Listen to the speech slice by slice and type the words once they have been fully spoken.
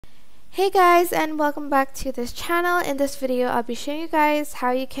Hey guys, and welcome back to this channel. In this video I'll be showing you guys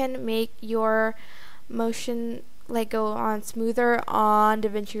how you can make your motion go on smoother on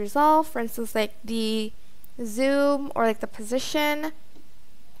DaVinci Resolve. For instance, like the zoom or the position.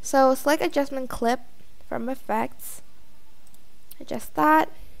 So select adjustment clip from effects, adjust that,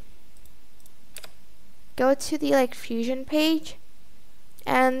 go to the fusion page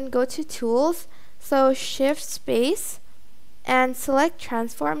and go to tools, so shift space and select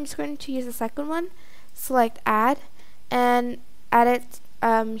transform. I'm just going to use the second one, select add and add it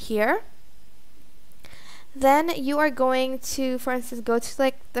here. Then you are going to, for instance, go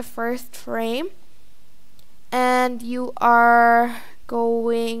to the first frame and you are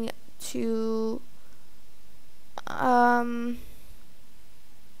going to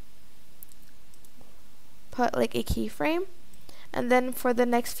put a keyframe, and then for the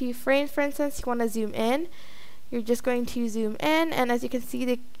next few frames, for instance, you want to zoom in. You're just going to zoom in, and as you can see,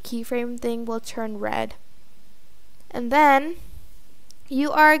 the keyframe thing will turn red. And then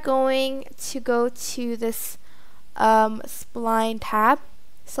you are going to go to this spline tab,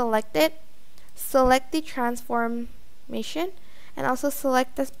 select it, select the transformation, and also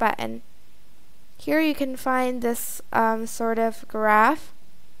select this button. Here you can find this sort of graph.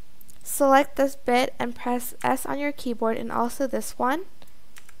 Select this bit and press S on your keyboard, and also this one.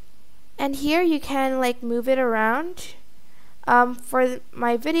 And here you can move it around. For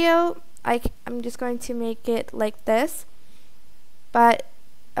my video, I'm just going to make it like this, but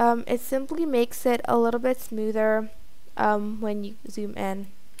it simply makes it a little bit smoother when you zoom in.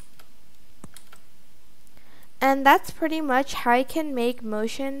 And that's pretty much how you can make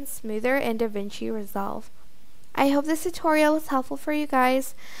motion smoother in DaVinci Resolve. I hope this tutorial was helpful for you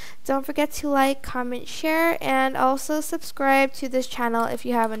guys. Don't forget to like, comment, share, and also subscribe to this channel if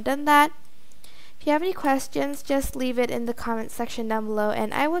you haven't done that. If you have any questions, just leave it in the comment section down below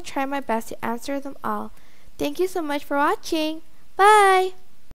and I will try my best to answer them all. Thank you so much for watching. Bye!